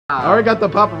I already got the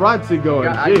paparazzi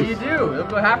going. You do.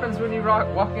 Look what happens when you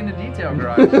walk into Detail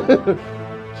Garage.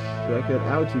 Check it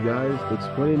out, you guys. The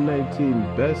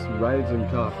 2019 Best Rides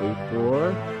and Coffee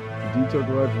for Detail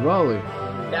Garage Raleigh.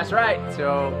 That's right.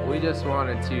 So we just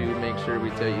wanted to make sure we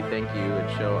tell you thank you and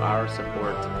show our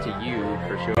support to you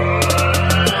for sure.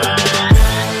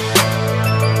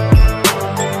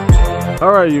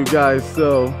 Alright, you guys,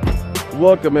 so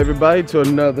welcome everybody to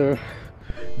another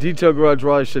Detail Garage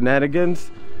Raleigh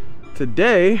Shenanigans.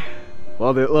 Today,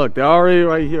 well, they're already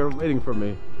right here waiting for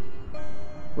me.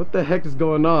 What the heck is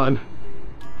going on?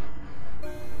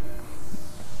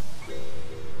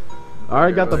 I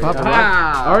already got the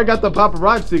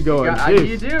paparazzi going.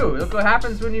 You do. Look what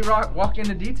happens when you walk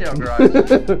into Detail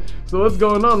Garage. So what's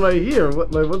going on right here?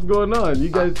 What's going on? You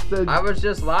guys said I was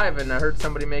just live and I heard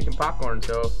somebody making popcorn.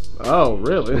 So. Oh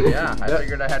really? Yeah, I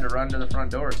figured I had to run to the front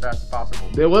door as fast as possible.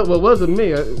 It wasn't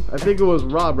me. I think it was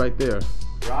Rob right there.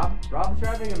 Rob's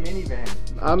driving a minivan.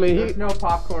 I mean, there's no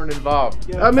popcorn involved.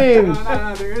 Yeah, I mean,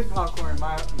 no, there is popcorn.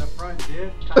 The front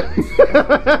diff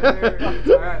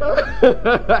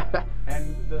right.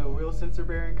 And the wheel sensor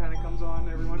bearing kind of comes on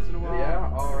every once in a while.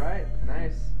 Yeah, all right,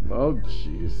 nice. Oh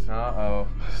jeez. Uh-oh.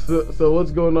 So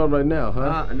what's going on right now,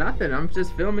 huh? Nothing. I'm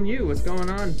just filming you. What's going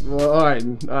on? Well, all right.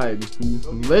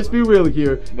 Let's be real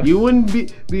here. You wouldn't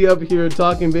be up here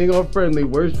talking, being all friendly.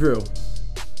 Where's Drew?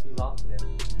 He's off today.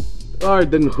 All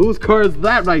right, then whose car is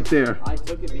that right there? I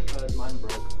took it because mine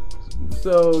broke.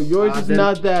 So yours is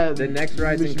not that. The next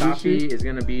Rides and Coffee is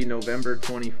gonna be November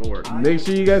 24th. Make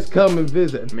sure you guys come and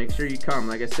visit. Make sure you come.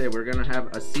 Like I said, we're gonna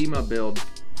have a SEMA build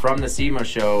from the SEMA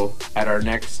show at our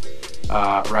next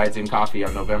Rides and Coffee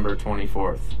on November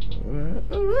 24th.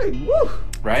 All right, woo!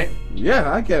 Right?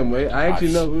 Yeah, I can't wait. I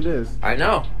actually know who it is. I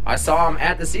know. I saw him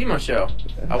at the SEMA show.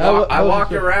 I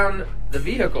walked around the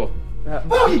vehicle.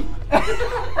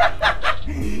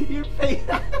 Your face.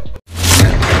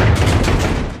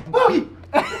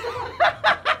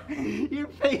 Your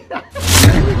face.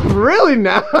 Really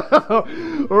now?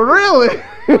 Really?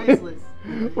 Priceless.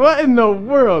 What in the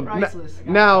world? Priceless.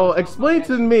 Now explain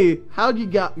to me how you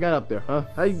got up there, huh?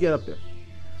 How you get up there?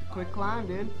 Quick climb,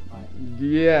 dude.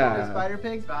 Yeah. Spider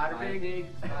pig. Spider pig.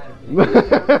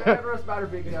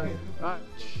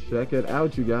 Check it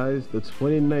out, you guys. The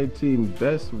 2019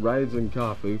 Best Rides and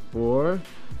Coffee for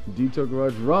Detail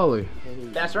Garage Raleigh.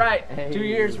 That's right. 2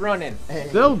 years running.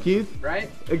 So Keith, Right?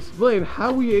 explain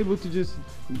how were you able to just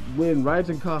win Rides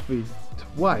and Coffee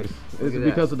twice? Is it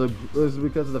because of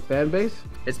the fan base?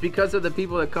 It's because of the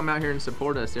people that come out here and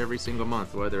support us every single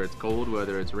month. Whether it's cold,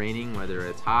 whether it's raining, whether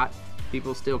it's hot,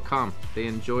 people still come. They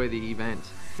enjoy the event.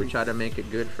 We try to make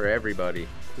it good for everybody.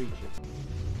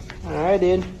 Alright,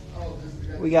 dude.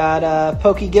 We got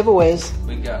pokey giveaways.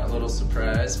 We got a little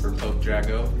surprise for Poke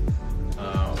Drago.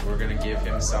 We're gonna give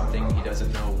him something. He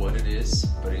doesn't know what it is,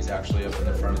 but he's actually up in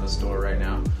the front of the store right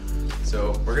now.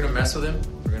 So we're gonna mess with him.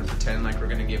 We're gonna pretend like we're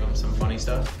gonna give him some funny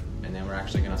stuff, and then we're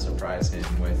actually gonna surprise him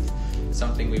with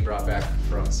something we brought back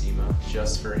from SEMA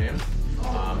just for him,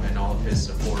 and all of his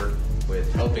support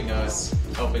with helping us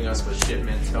with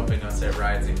shipments, helping us at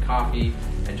Rides and Coffee,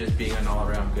 and just being an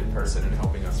all-around good person and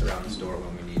helping us around the store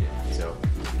when we need it. So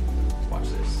watch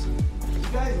this.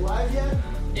 You guys live yet?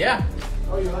 Yeah.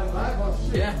 Oh, you're live? Oh,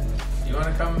 shit. Yeah. You want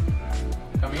to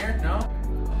come here? No?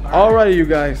 Alright, you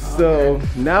guys, so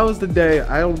now is the day.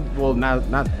 Not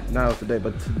now is the day,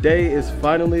 but today is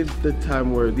finally the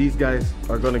time where these guys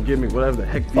are gonna give me whatever the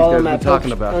heck these guys are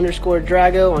talking about.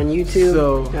 _Drago on YouTube.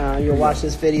 So you'll watch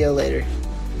this video later.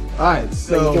 Alright,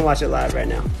 so you can watch it live right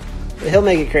now. But he'll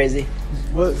make it crazy.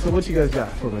 What you guys got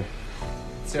for me?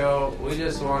 So we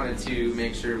just wanted to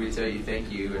make sure we tell you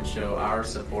thank you and show our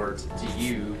support to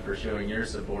you for showing your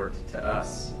support to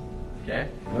us. Okay?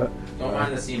 Don't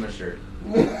mind the SEMA shirt.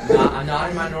 I'm not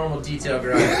in my normal Detail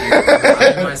Garage gear.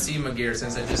 I'm in my SEMA gear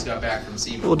since I just got back from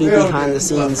SEMA. We'll do behind the The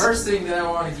scenes. first thing that I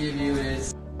want to give you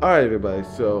is... Alright everybody,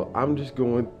 so I'm just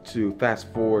going to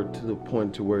fast forward to the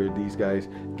point to where these guys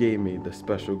gave me the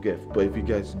special gift. But if you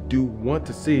guys do want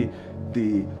to see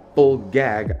the full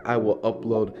gag, I will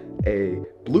upload a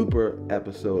blooper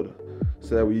episode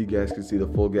so that way you guys can see the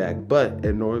full gag. But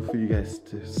in order for you guys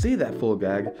to see that full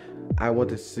gag, I want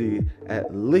to see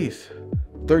at least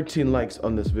 13 likes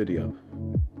on this video.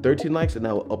 13 likes and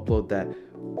I will upload that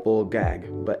full gag.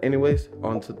 But anyways,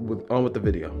 on with the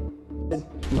video.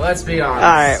 Let's be honest.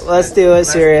 Alright, let's do it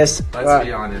serious. Let's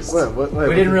be honest. What?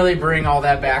 We didn't really bring all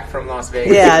that back from Las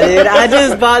Vegas. Yeah, dude, I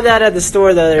just bought that at the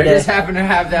store the other I day. just happened to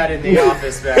have that in the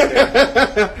office back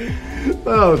there.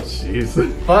 Oh jeez.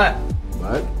 But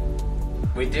What?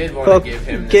 we did want to give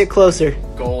him this Get closer.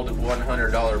 gold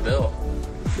 $100 bill.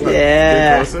 What?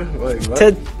 Yeah. Get closer? Wait, what?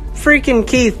 Freaking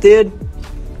Keith, dude.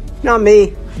 Not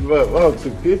me. Oh,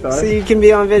 so Keith, So you can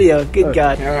be on video. Good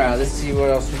God. All right, let's see what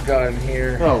else we got in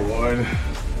here. Oh, Lord.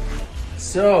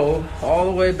 So, all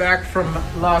the way back from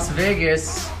Las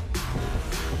Vegas.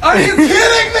 Are you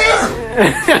kidding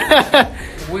me?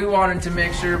 We wanted to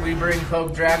make sure we bring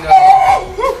Poke Drago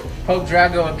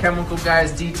and Chemical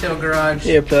Guys Detail Garage.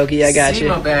 Here, Pokey, I got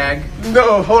SEMA you. bag.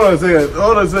 No, hold on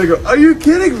a second. Are you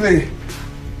kidding me?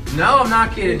 No, I'm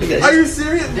not kidding you. Are you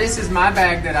serious? This is my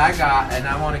bag that I got, and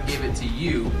I want to give it to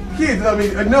you. Keith, I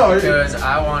mean, no. Because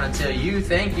I want to tell you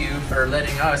thank you for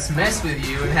letting us mess with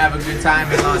you and have a good time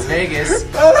in Las Vegas.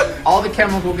 All the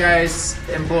Chemical Guys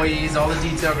employees, all the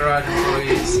Detail Garage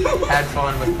employees had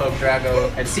fun with Poke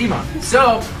Drago at SEMA.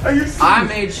 So, Are you serious? I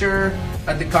made sure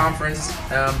at the conference,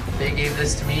 they gave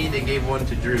this to me, they gave one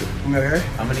to Drew. Okay.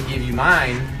 I'm going to give you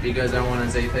mine because I want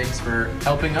to say thanks for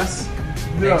helping us.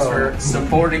 Thanks for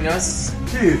supporting us.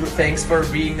 Keith. Thanks for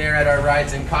being there at our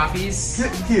rides and coffees.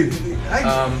 Keith,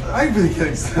 I really can't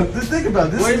accept this. Think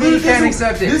about this. What do you mean you can't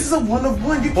accept it? This is a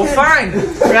one-of-one. You Well, can't.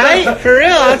 fine. Right? For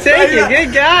real, I'll take it.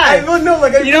 Good guy. I don't know,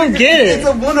 like You don't get it. It's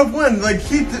a one-of-one. Like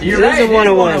Keith, You're It is right, a it is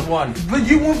one-on-one. one-of-one. but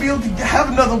you won't be able to have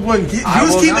another one. He I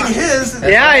was will keeping not. his.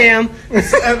 Yeah, I am.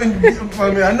 I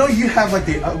mean, I know you have like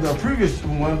the previous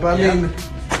one, but I mean,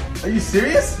 are you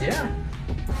serious? Yeah.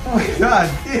 Oh my God,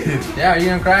 Keith. Yeah, are you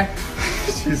gonna cry?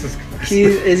 Jesus Christ.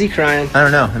 Is he crying? I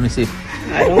don't know. Let me see.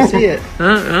 I don't see it.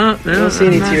 I don't see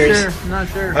any tears. I'm not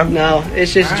sure. No,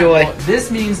 it's just All right, joy. well,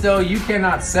 this means though you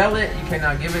cannot sell it. You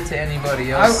cannot give it to anybody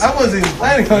else. I wasn't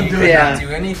planning on You doing Yeah. cannot do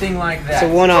anything like that.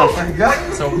 It's a one-off. that. Oh my God.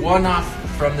 It's a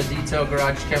one-off from the Detail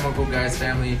Garage Chemical Guys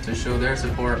family to show their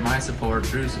support, my support,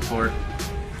 Drew's support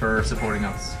for supporting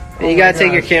us. And you gotta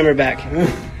take your camera back.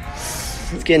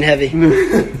 It's getting heavy.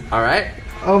 All right.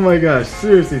 Oh my gosh,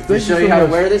 seriously. Let me Thank show you you so how to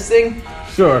much. wear this thing.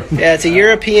 Sure. Yeah, it's a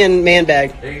European man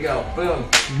bag. There you go. Boom.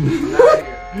 Out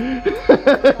of here.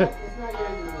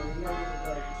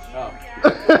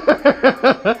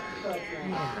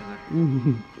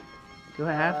 Do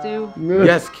I have to?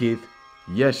 Yes, Keith.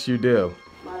 Yes, you do.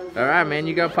 All right, man.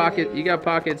 You got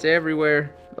pockets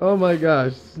everywhere. Oh my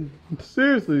gosh.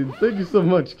 Seriously, thank you so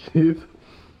much, Keith.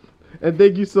 And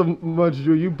thank you so much,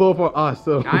 Drew. You both are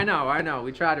awesome. I know.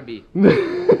 We try to be,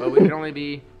 but we can only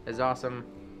be as awesome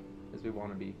as we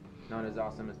want to be. Not as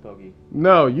awesome as Pokey.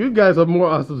 No, you guys are more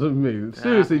awesome than me.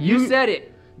 Seriously, you said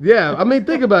it. Yeah, I mean,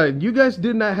 think about it. You guys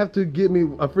did not have to get me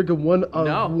a freaking one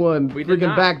we did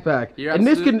freaking not. backpack. You're And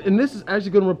absolute- this is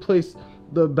actually gonna replace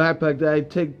the backpack that I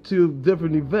take to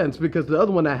different events because the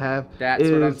other one I have That's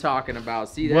is, what I'm talking about.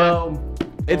 See that? well,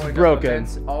 it's Going to broken.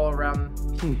 events all around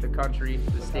the country,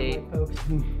 the state.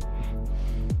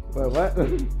 Wait, what?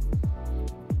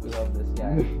 We love this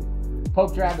guy.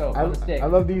 Poke Drago on the stick. I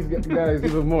love these guys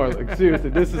even more. Like seriously,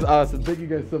 this is awesome. Thank you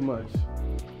guys so much.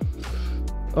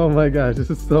 Oh my gosh, this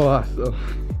is so awesome.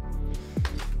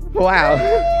 Wow.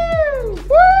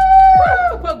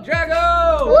 Poke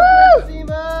Drago!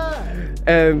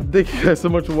 And thank you guys so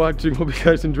much for watching. Hope you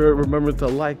guys enjoyed. Remember to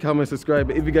like, comment, subscribe.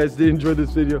 If you guys did enjoy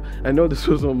this video, I know this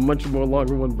was a much more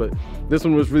longer one, but this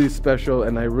one was really special,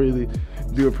 and I really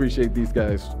do appreciate these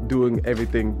guys doing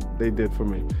everything they did for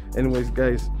me. Anyways,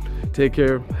 guys, take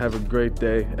care. Have a great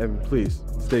day, and please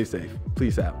stay safe.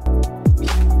 Peace out.